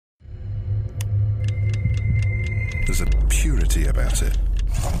There's a purity about it.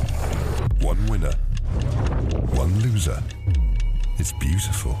 One winner, one loser. It's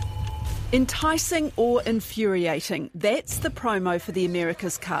beautiful. Enticing or infuriating, that's the promo for the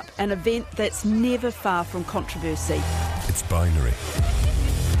America's Cup, an event that's never far from controversy. It's binary.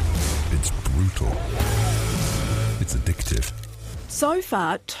 It's brutal. It's addictive. So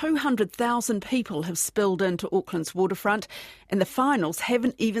far, 200,000 people have spilled into Auckland's waterfront, and the finals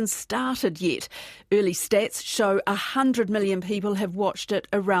haven't even started yet. Early stats show 100 million people have watched it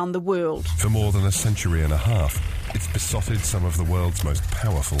around the world. For more than a century and a half, it's besotted some of the world's most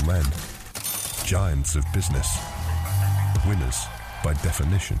powerful men. Giants of business. Winners by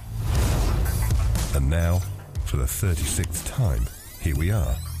definition. And now, for the 36th time, here we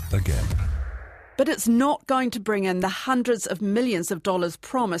are again. But it's not going to bring in the hundreds of millions of dollars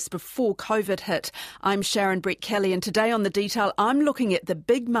promised before COVID hit. I'm Sharon Brett-Kelly, and today on The Detail, I'm looking at the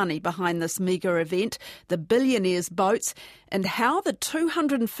big money behind this mega event, the billionaires' boats, and how the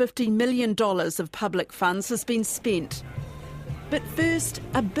 $250 million of public funds has been spent. But first,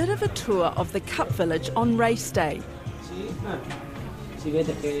 a bit of a tour of the Cup Village on race day.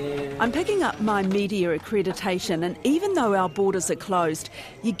 I'm picking up my media accreditation, and even though our borders are closed,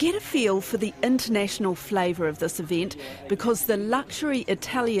 you get a feel for the international flavour of this event because the luxury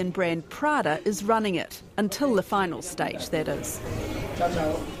Italian brand Prada is running it, until the final stage, that is.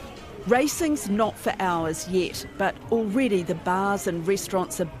 Racing's not for hours yet, but already the bars and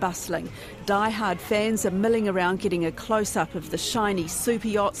restaurants are bustling. Die-hard fans are milling around getting a close-up of the shiny super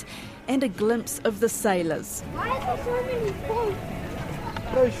yachts and a glimpse of the sailors. Why are there so many boats?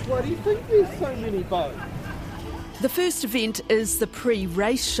 Gosh, why do you think there's so many boats? The first event is the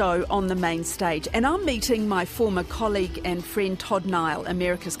pre-race show on the main stage, and I'm meeting my former colleague and friend Todd Nile,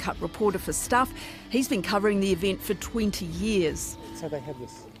 America's Cup reporter for Stuff. He's been covering the event for 20 years. So they have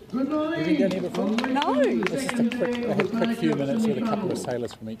this. Good morning. Have you been down here before? No. This is a quick few minutes with a couple of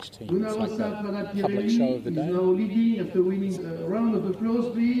sailors from each team. It's like the public show of the day. Now leading after winning a round of applause,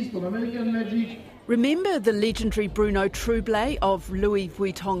 please, for American Magic. Remember the legendary Bruno Troublé of Louis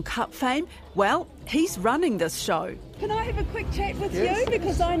Vuitton Cup fame? Well, he's running this show. Can I have a quick chat with you?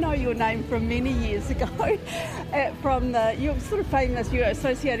 Because I know your name from many years ago. You're sort of famous, you're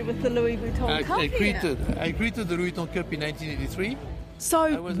associated with the Louis Vuitton Cup. I created the Louis Vuitton Cup in 1983.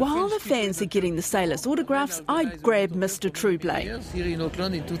 So while the fans are getting the sailors' autographs, I grabbed Mr. Troublé. Here in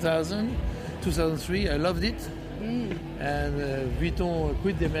Auckland in 2000, 2003, I loved it. And Vuitton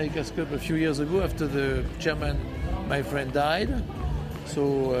quit the America's Cup a few years ago after the chairman, my friend, died.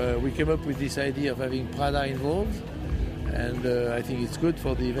 So we came up with this idea of having Prada involved, and I think it's good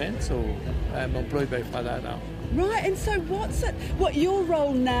for the event. So I'm employed by Prada now. Right, and so what your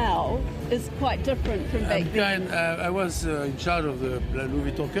role now is quite different from back then? I was in charge of the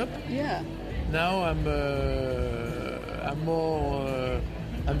Louis Vuitton Cup. Yeah. Now I'm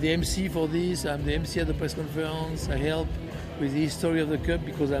the MC for this. I'm the MC at the press conference. I help with the history of the Cup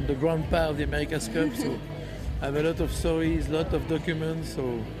because I'm the grandpa of the America's Cup. So I have a lot of stories, a lot of documents.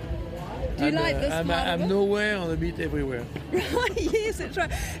 So do you like this part of I'm it? nowhere on a bit everywhere. Right, yes, that's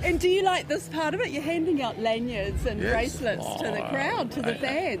right. And do you like this part of it? You're handing out lanyards and bracelets to the crowd, to the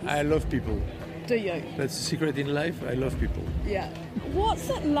fans. I love people. Do you? That's the secret in life. I love people. Yeah. What's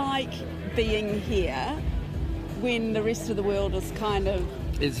it like being here when the rest of the world is kind of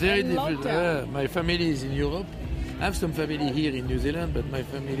It's very in difficult. lockdown? My family is in Europe. I have some family here in New Zealand, but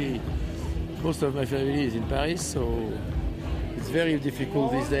most of my family is in Paris, so it's very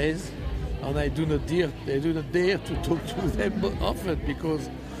difficult these days. And I do not dare to talk to them often because,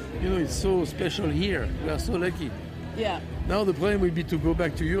 it's so special here. We are so lucky. Yeah. Now the problem will be to go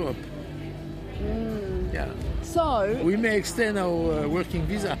back to Europe. Yeah. So we may extend our working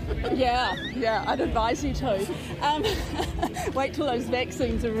visa. Yeah, I'd advise you to. Wait till those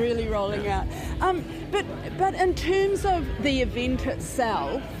vaccines are really rolling out. But in terms of the event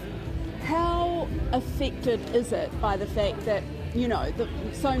itself, how affected is it by the fact that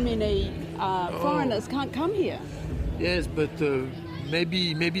so many foreigners can't come here? Yes, but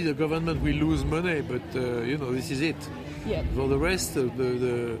maybe the government will lose money, but this is it. Yeah. For the rest,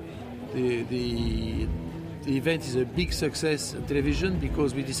 the event is a big success on television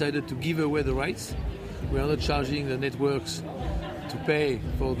because we decided to give away the rights. We are not charging the networks to pay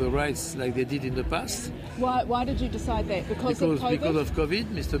for the rights like they did in the past. Why did you decide that? Because of COVID? Because of COVID.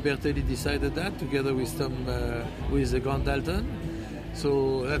 Mr. Bertelli decided that together with Grant Dalton.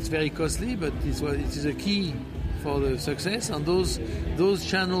 So that's very costly, but it is a key for the success. And those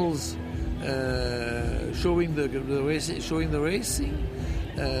channels showing the racing,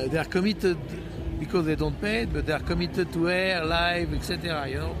 they are committed because they don't pay it, but they are committed to air, live, etc.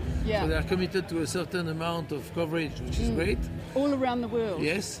 Yeah. So they are committed to a certain amount of coverage, which is great. All around the world.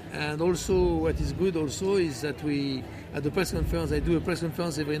 Yes, and also what is good also is that we, at the press conference, I do a press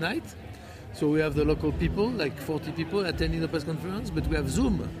conference every night. So we have the local people, like 40 people attending the press conference, but we have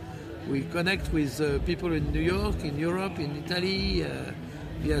Zoom. We connect with people in New York, in Europe, in Italy,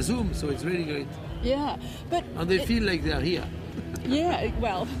 via Zoom, so it's really great. Yeah, but... And they feel like they are here. Yeah,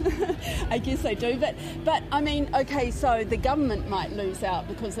 well, I guess they do. But I mean, okay, so the government might lose out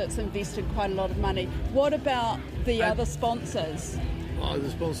because it's invested quite a lot of money. What about the other sponsors? Well, the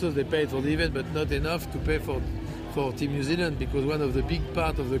sponsors, they paid for the event, but not enough to pay for Team New Zealand, because one of the big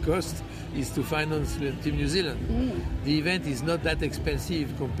part of the cost is to finance Team New Zealand. The event is not that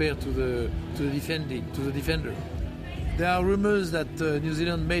expensive compared to the defender. There are rumors that New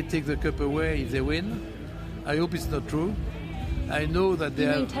Zealand may take the cup away if they win. I hope it's not true. I know that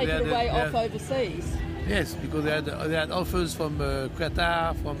they take it away off overseas? Yes, because they had offers from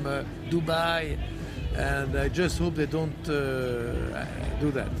Qatar, from Dubai, and I just hope they don't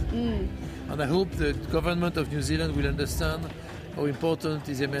do that. And I hope the government of New Zealand will understand how important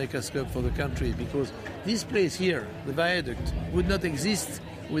is the America's Cup for the country, because this place here, the viaduct, would not exist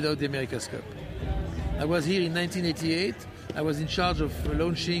without the America's Cup. I was here in 1988. I was in charge of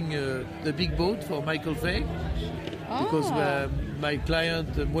launching the big boat for Michael Fay, because my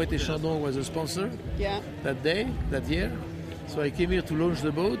client, Moet et Chandon, was a sponsor that year. So I came here to launch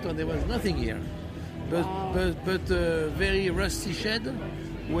the boat, and there was nothing here. But a very rusty shed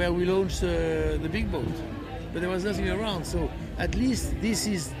where we launched the big boat. But there was nothing around, so at least this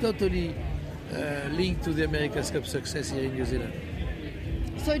is totally linked to the America's Cup success here in New Zealand.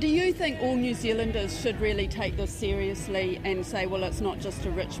 So do you think all New Zealanders should really take this seriously and say, well, it's not just a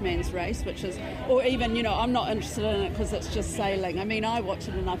rich man's race, which is, or even, I'm not interested in it because it's just sailing. I mean, I watch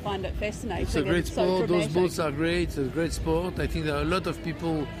it and I find it fascinating. It's a great sport. So those boats are great. It's a great sport. I think there are a lot of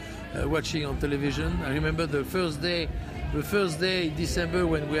people watching on television. I remember the first day in December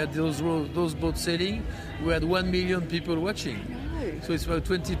when we had those boats sailing, we had 1 million people watching. No. So it's about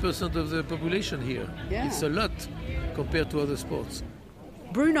 20% of the population here. Yeah. It's a lot compared to other sports.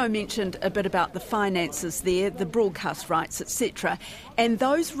 Bruno mentioned a bit about the finances there, the broadcast rights, etc., and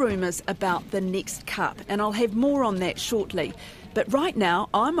those rumours about the next cup, and I'll have more on that shortly. But right now,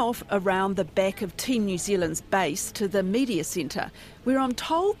 I'm off around the back of Team New Zealand's base to the media centre, where I'm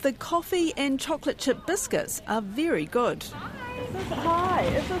told the coffee and chocolate chip biscuits are very good. Hi,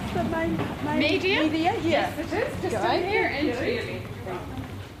 is this the main media? Yes, it is. Just in here and really.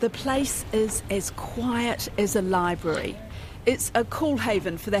 The place is as quiet as a library. It's a cool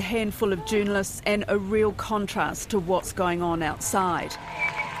haven for the handful of journalists and a real contrast to what's going on outside.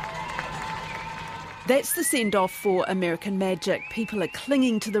 That's the send-off for American Magic. People are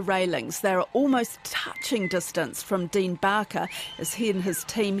clinging to the railings. They're almost touching distance from Dean Barker as he and his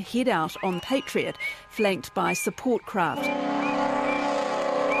team head out on Patriot, flanked by support craft.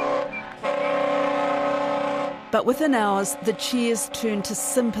 But within hours, the cheers turn to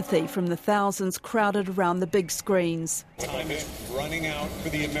sympathy from the thousands crowded around the big screens. Time is running out for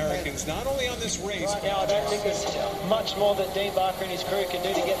the Americans, not only on this race. Right now, I don't think there's much more that Dean Barker and his crew can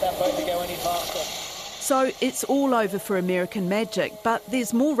do to get that boat to go any faster. So it's all over for American Magic, but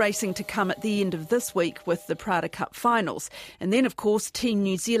there's more racing to come at the end of this week with the Prada Cup finals. And then, of course, Team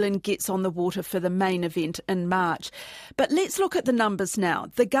New Zealand gets on the water for the main event in March. But let's look at the numbers now.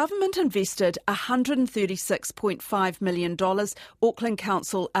 The government invested $136.5 million, Auckland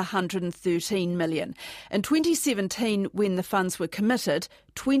Council $113 million. In 2017, when the funds were committed,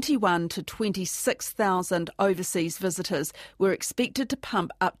 21 to 26,000 overseas visitors were expected to pump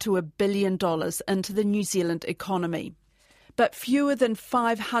up to $1 billion into the New Zealand economy. But fewer than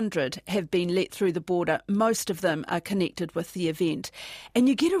 500 have been let through the border. Most of them are connected with the event. And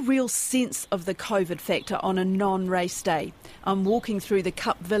you get a real sense of the COVID factor on a non-race day. I'm walking through the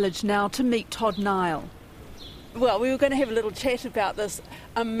Cup Village now to meet Todd Nile. Well, we were going to have a little chat about this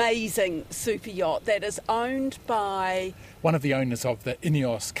amazing super yacht that is owned by... one of the owners of the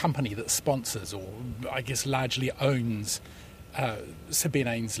Ineos company that sponsors, or I guess largely owns, Sir Ben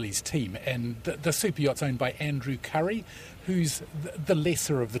Ainsley's team. And the super yacht's owned by Andrew Curry, who's the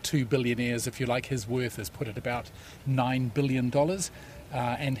lesser of the two billionaires, if you like. His worth is put at about $9 billion.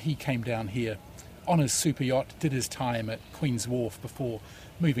 And he came down here on his super yacht, did his time at Queen's Wharf before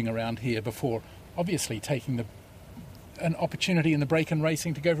moving around here, before obviously taking an opportunity in the break and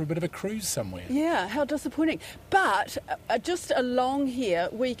racing to go for a bit of a cruise somewhere. Yeah, how disappointing. But just along here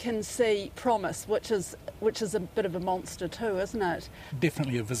we can see Promise, which is a bit of a monster too, isn't it?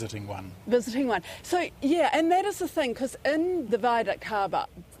 Definitely a visiting one. So, yeah, and that is the thing, because in the Viaduct Harbour,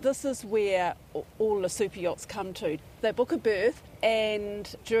 this is where all the super yachts come to. They book a berth,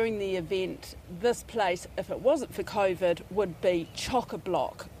 and during the event, this place, if it wasn't for COVID, would be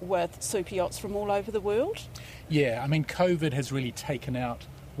chock-a-block with super yachts from all over the world. Yeah, I mean, COVID has really taken out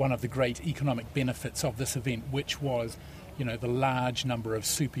one of the great economic benefits of this event, which was, you know, the large number of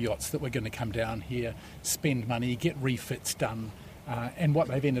super yachts that were going to come down here, spend money, get refits done, and what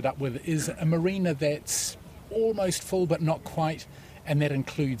they've ended up with is a marina that's almost full but not quite, and that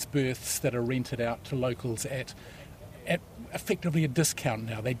includes berths that are rented out to locals at effectively a discount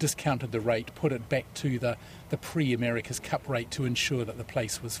now. They discounted the rate, put it back to the pre-America's Cup rate to ensure that the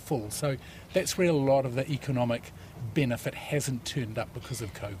place was full. So that's where a lot of the economic benefit hasn't turned up because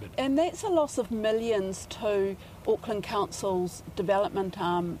of COVID. And that's a loss of millions to Auckland Council's development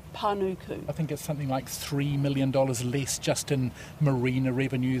arm, Panuku. I think it's something like $3 million less just in marina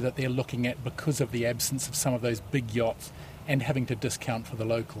revenue that they're looking at because of the absence of some of those big yachts and having to discount for the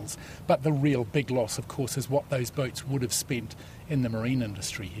locals. But the real big loss, of course, is what those boats would have spent in the marine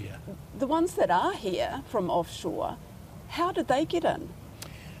industry here. The ones that are here from offshore, how did they get in?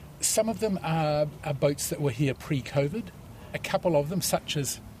 Some of them are boats that were here pre-COVID. A couple of them, such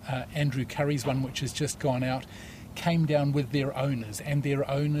as Andrew Curry's one, which has just gone out, came down with their owners, and their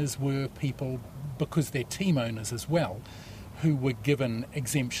owners were people, because they're team owners as well, who were given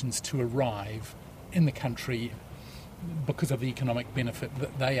exemptions to arrive in the country because of the economic benefit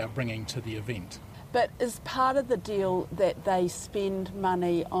that they are bringing to the event. But is part of the deal that they spend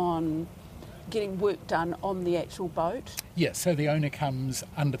money on getting work done on the actual boat? Yes, so the owner comes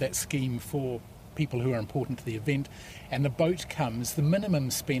under that scheme for people who are important to the event, and the boat comes, the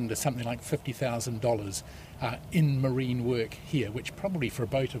minimum spend is something like $50,000 in marine work here, which probably for a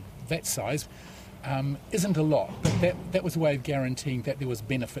boat of that size isn't a lot, but that was a way of guaranteeing that there was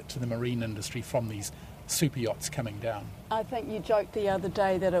benefit to the marine industry from these super yachts coming down. I think you joked the other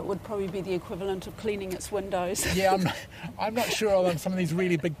day that it would probably be the equivalent of cleaning its windows. Yeah, I'm not sure on some of these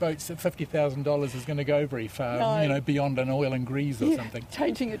really big boats that $50,000 is going to go very far, No. Beyond an oil and grease or something.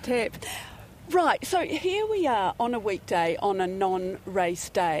 Changing a tap. Right, so here we are on a weekday, on a non-race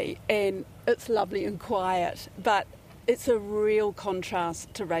day, and it's lovely and quiet, but it's a real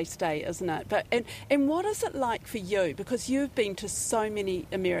contrast to race day, isn't it? But and what is it like for you? Because you've been to so many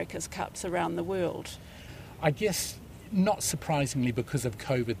America's Cups around the world. I guess, not surprisingly, because of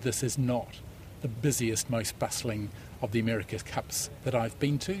COVID, this is not the busiest, most bustling of the America's Cups that I've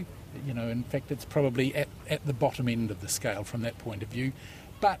been to. In fact, it's probably at the bottom end of the scale from that point of view.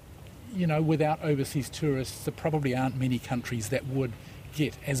 But, without overseas tourists, there probably aren't many countries that would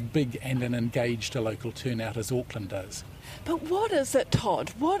get as big and an engaged a local turnout as Auckland does. But what is it,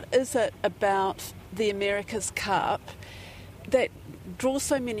 Todd? What is it about the America's Cup that draws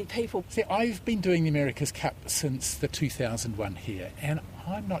so many people? See, I've been doing the America's Cup since the 2001 here, and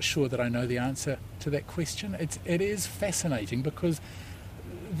I'm not sure that I know the answer to that question. It is fascinating because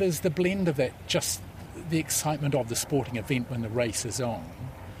there's the blend of that, just the excitement of the sporting event when the race is on,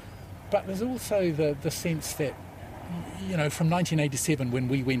 but there's also the sense that, from 1987 when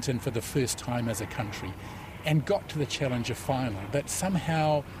we went in for the first time as a country and got to the Challenger final, that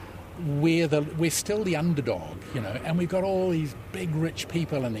somehow we're still the underdog, and we've got all these big rich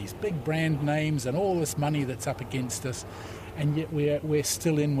people and these big brand names and all this money that's up against us, and yet we're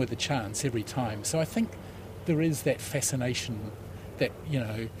still in with a chance every time. So I think there is that fascination that,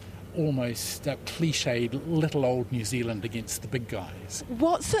 almost cliched little old New Zealand against the big guys.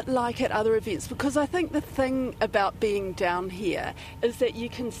 What's it like at other events? Because I think the thing about being down here is that you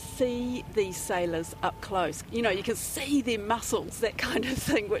can see these sailors up close. You can see their muscles, that kind of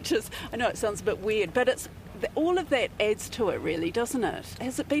thing, which is, I know it sounds a bit weird, but it's all of that adds to it, really, doesn't it?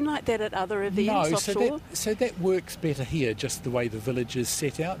 Has it been like that at other events offshore? So that works better here, just the way the village is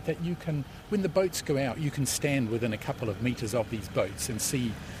set out, that you can, when the boats go out, you can stand within a couple of metres of these boats and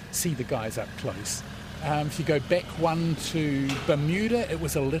see the guys up close. If you go back one to Bermuda, it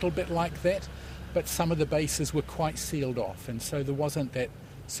was a little bit like that, but some of the bases were quite sealed off, and so there wasn't that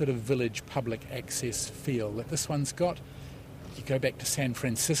sort of village public access feel that this one's got. You go back to San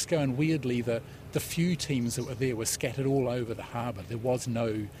Francisco, and weirdly the few teams that were there were scattered all over the harbour. There was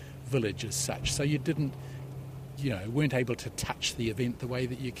no village as such, so you weren't able to touch the event the way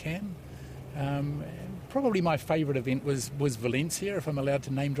that you can. Probably my favourite event was Valencia, if I'm allowed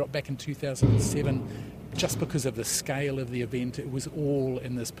to name drop, back in 2007, just because of the scale of the event. It was all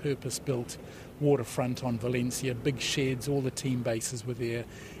in this purpose-built waterfront on Valencia, big sheds, all the team bases were there,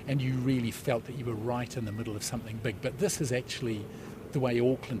 and you really felt that you were right in the middle of something big. But this is actually the way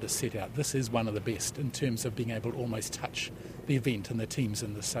Auckland is set out. This is one of the best in terms of being able to almost touch the event and the teams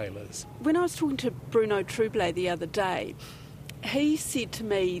and the sailors. When I was talking to Bruno Troublé the other day, he said to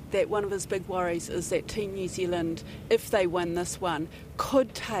me that one of his big worries is that Team New Zealand, if they win this one,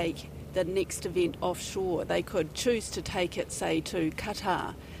 could take the next event offshore. They could choose to take it, say, to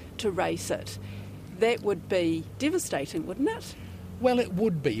Qatar to race it. That would be devastating, wouldn't it? Well, it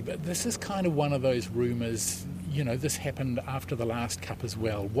would be, but this is kind of one of those rumours. You know, this happened after the last Cup as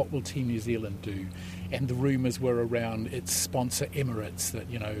well. What will Team New Zealand do? And the rumours were around its sponsor Emirates, that,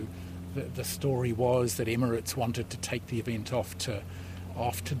 you know, the story was that Emirates wanted to take the event off to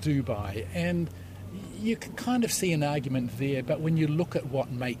Dubai. And you can kind of see an argument there, but when you look at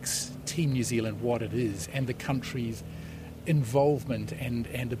what makes Team New Zealand what it is and the country's involvement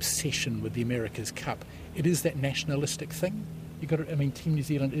and obsession with the America's Cup, it is that nationalistic thing. Team New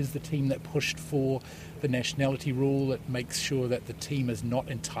Zealand is the team that pushed for the nationality rule. It makes sure that the team is not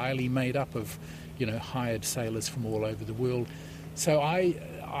entirely made up of, you know, hired sailors from all over the world. So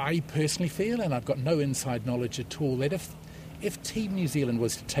I personally feel, and I've got no inside knowledge at all, that if Team New Zealand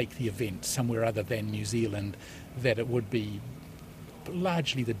was to take the event somewhere other than New Zealand, that it would be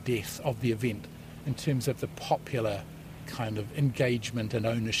largely the death of the event in terms of the popular kind of engagement and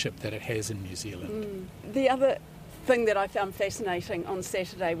ownership that it has in New Zealand. The other thing that I found fascinating on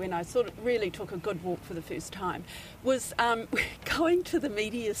Saturday, when I sort of really took a good walk for the first time, was going to the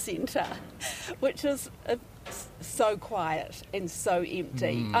media centre, which is so quiet and so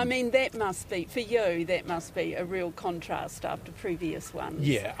empty. I mean, that must be, for you, that must be a real contrast after previous ones.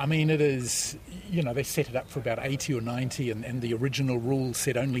 Yeah, I mean, it is, you know, they set it up for about 80 or 90, and the original rule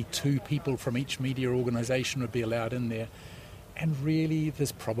said only 2 people from each media organisation would be allowed in there. And really,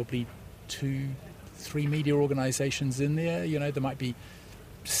 there's probably 2-3 media organisations in there. You know, there might be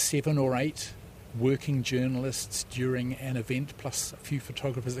 7 or 8 working journalists during an event, plus a few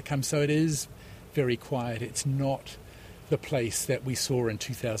photographers that come. So it is very quiet. It's not the place that we saw in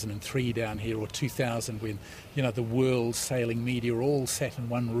 2003 down here, or 2000, when, you know, the world sailing media all sat in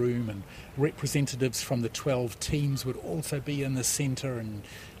one room, and representatives from the 12 teams would also be in the centre, and,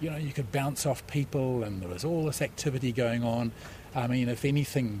 you know, you could bounce off people, and there was all this activity going on. I mean, if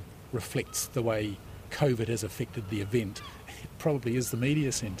anything reflects the way COVID has affected the event, it probably is the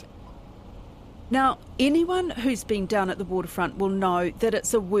media centre. Now, anyone who's been down at the waterfront will know that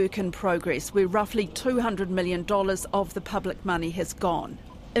it's a work in progress, where roughly $200 million of the public money has gone.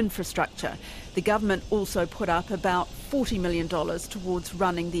 Infrastructure. The government also put up about $40 million towards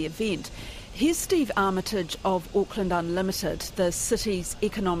running the event. Here's Steve Armitage of Auckland Unlimited, the city's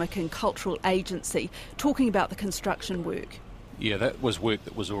economic and cultural agency, talking about the construction work. Yeah, that was work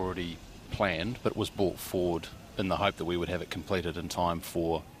that was already planned, but was brought forward in the hope that we would have it completed in time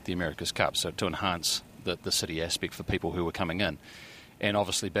for the America's Cup, so to enhance the city aspect for people who were coming in. And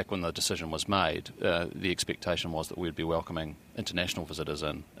obviously back when the decision was made, the expectation was that we'd be welcoming international visitors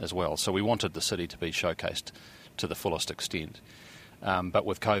in as well. So we wanted the city to be showcased to the fullest extent. But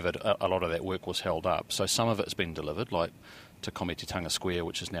with COVID, a lot of that work was held up. So some of it's been delivered, like to Komititanga Square,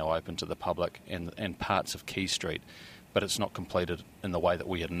 which is now open to the public, and parts of Quay Street. But it's not completed in the way that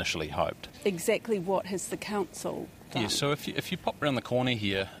we had initially hoped. Exactly what has the council done? Yeah, so if you pop around the corner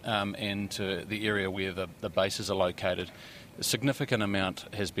here and to the area where the bases are located, a significant amount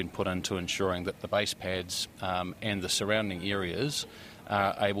has been put into ensuring that the base pads and the surrounding areas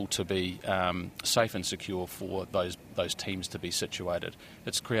are able to be safe and secure for those teams to be situated.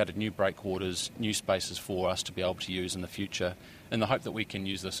 It's created new breakwaters, new spaces for us to be able to use in the future, in the hope that we can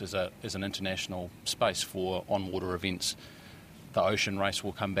use this as an international space for on-water events. The ocean race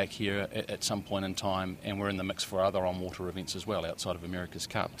will come back here at some point in time, and we're in the mix for other on-water events as well outside of America's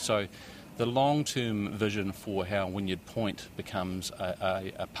Cup. So the long-term vision for how Wynyard Point becomes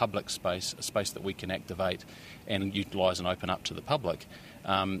a public space, a space that we can activate and utilise and open up to the public,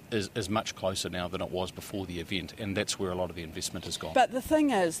 is much closer now than it was before the event, and that's where a lot of the investment has gone. But the thing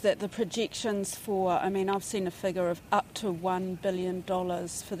is that the projections for, I mean, I've seen a figure of up to $1 billion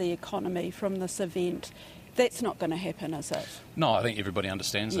for the economy from this event. That's not going to happen, is it? No, I think everybody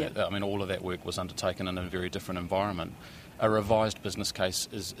understands that. I mean, all of that work was undertaken in a very different environment. A revised business case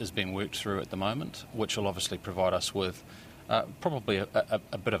is being worked through at the moment, which will obviously provide us with probably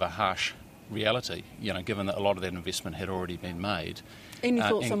a bit of a harsh reality, you know, given that a lot of that investment had already been made. Any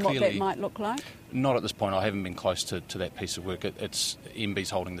thoughts on what that might look like? Not at this point. I haven't been close to that piece of work. It's MB's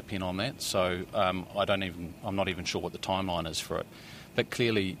holding the pen on that, so I'm not even sure what the timeline is for it. But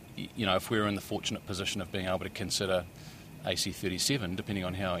clearly, you know, if we're in the fortunate position of being able to consider AC-37, depending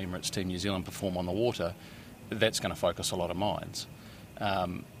on how Emirates Team New Zealand perform on the water, that's going to focus a lot of minds.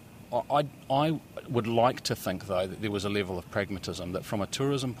 I would like to think, though, that there was a level of pragmatism, that from a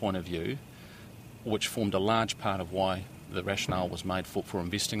tourism point of view, which formed a large part of why the rationale was made for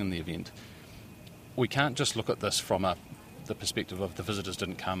investing in the event, we can't just look at this from a the perspective of the visitors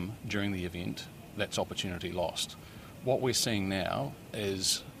didn't come during the event, that's opportunity lost. What we're seeing now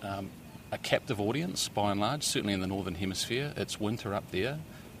is a captive audience, by and large, certainly in the Northern Hemisphere. It's winter up there.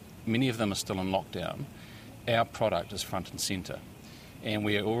 Many of them are still in lockdown. Our product is front and centre. And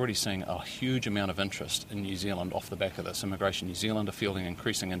we are already seeing a huge amount of interest in New Zealand off the back of this. Immigration New Zealand are fielding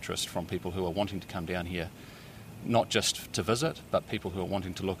increasing interest from people who are wanting to come down here, not just to visit, but people who are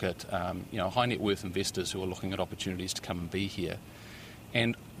wanting to look at high net worth investors who are looking at opportunities to come and be here.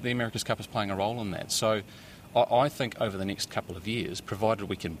 And the America's Cup is playing a role in that. So I think over the next couple of years, provided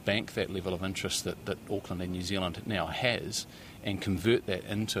we can bank that level of interest that Auckland and New Zealand now has and convert that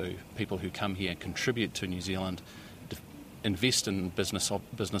into people who come here and contribute to New Zealand, invest in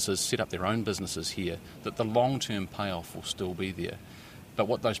businesses, set up their own businesses here, that the long-term payoff will still be there. But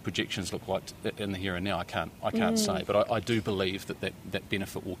what those projections look like in the here and now, I can't say. But I do believe that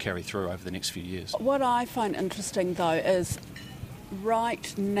benefit will carry through over the next few years. What I find interesting, though, is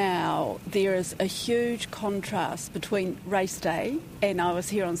right now there is a huge contrast between race day, and I was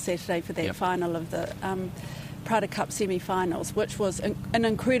here on Saturday for that final of the Prada Cup semi-finals, which was an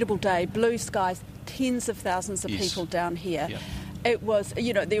incredible day, blue skies, tens of thousands of people down here. Yep. It was,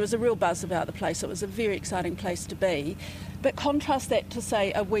 there was a real buzz about the place. It was a very exciting place to be. But contrast that to,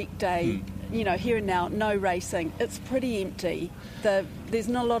 say, a weekday, here and now, no racing. It's pretty empty. There's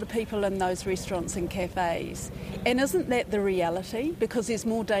not a lot of people in those restaurants and cafes. And isn't that the reality? Because there's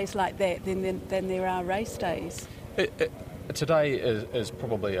more days like that than there are race days. Today is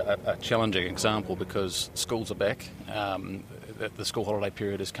probably a challenging example because schools are back. The school holiday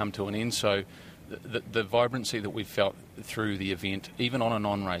period has come to an end, so the vibrancy that we felt through the event, even on a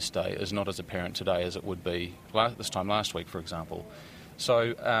non-race day, is not as apparent today as it would be this time last week, for example.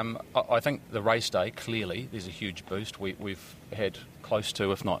 So I think the race day, clearly, there's a huge boost. We've had close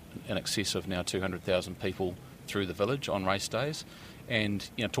to, if not in excess of now, 200,000 people through the village on race days. And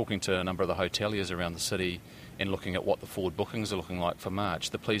talking to a number of the hoteliers around the city and looking at what the forward bookings are looking like for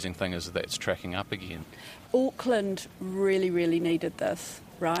March, the pleasing thing is that it's tracking up again. Auckland really, really needed this,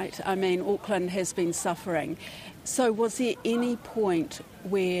 right? I mean, Auckland has been suffering. So was there any point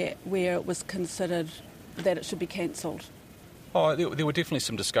where it was considered that it should be cancelled? Oh, there were definitely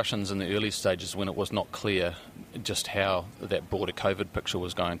some discussions in the early stages when it was not clear just how that broader COVID picture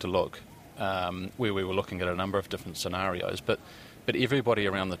was going to look, where we were looking at a number of different scenarios. But everybody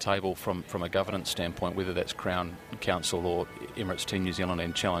around the table from a governance standpoint, whether that's Crown Council or Emirates Team New Zealand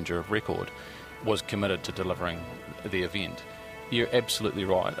and Challenger of Record, was committed to delivering the event. You're absolutely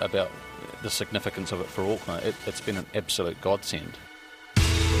right about the significance of it for Auckland. It's been an absolute godsend.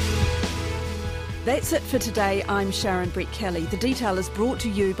 That's it for today. I'm Sharon Brett Kelly. The Detail is brought to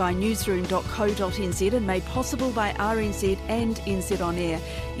you by newsroom.co.nz and made possible by RNZ and NZ On Air.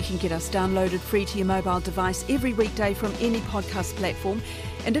 You can get us downloaded free to your mobile device every weekday from any podcast platform.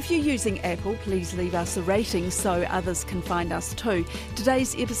 And if you're using Apple, please leave us a rating so others can find us too.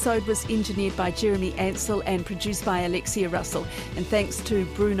 Today's episode was engineered by Jeremy Ansell and produced by Alexia Russell. And thanks to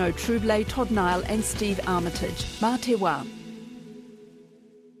Bruno Truble, Todd Nile and Steve Armitage. Mā te wā.